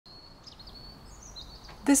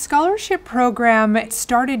The scholarship program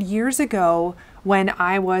started years ago when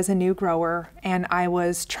I was a new grower and I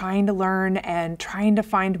was trying to learn and trying to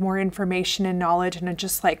find more information and knowledge, and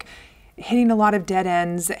just like hitting a lot of dead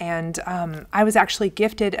ends. And I was actually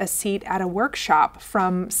gifted a seat at a workshop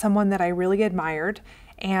from someone that I really admired.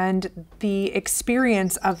 And the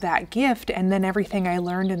experience of that gift and then everything I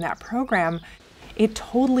learned in that program, it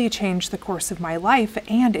totally changed the course of my life,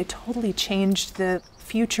 and it totally changed the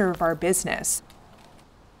future of our business.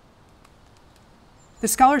 The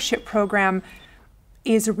scholarship program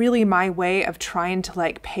is really my way of trying to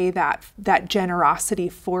like pay that generosity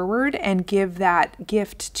forward and give that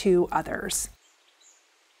gift to others.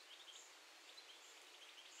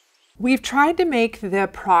 We've tried to make the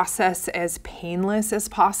process as painless as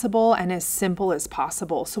possible and as simple as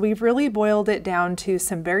possible. So we've really boiled it down to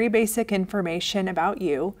some very basic information about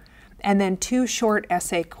you, and then 2 short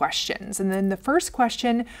essay questions. And then the first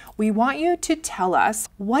question, we want you to tell us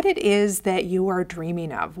what it is that you are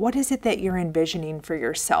dreaming of. What is it that you're envisioning for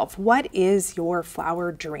yourself? What is your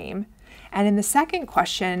flower dream? And in the second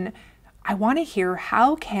question, I want to hear,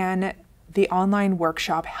 how can the online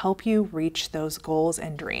workshop help you reach those goals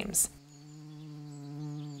and dreams?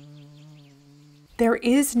 There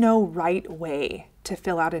is no right way to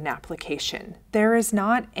fill out an application. There is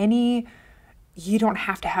not any. You don't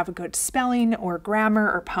have to have a good spelling or grammar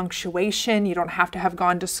or punctuation. You don't have to have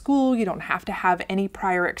gone to school. You don't have to have any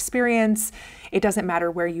prior experience. It doesn't matter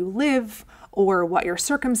where you live or what your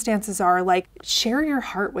circumstances are. Like, share your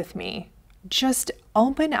heart with me. Just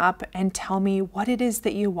open up and tell me what it is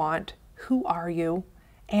that you want. Who are you?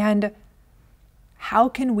 And how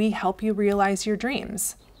can we help you realize your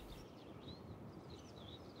dreams?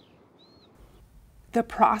 The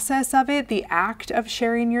process of it, the act of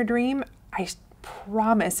sharing your dream, I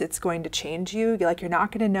promise it's going to change you. Like, you're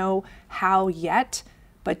not going to know how yet,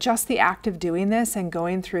 but just the act of doing this and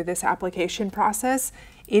going through this application process,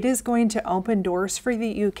 it is going to open doors for you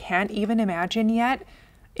that you can't even imagine yet.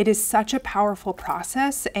 It is such a powerful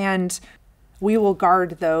process, and we will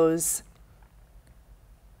guard those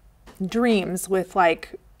dreams with,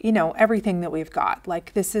 like, you know, everything that we've got.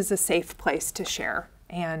 Like, this is a safe place to share,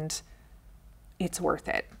 and it's worth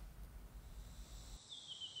it.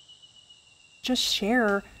 Just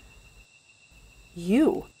share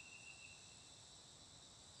you.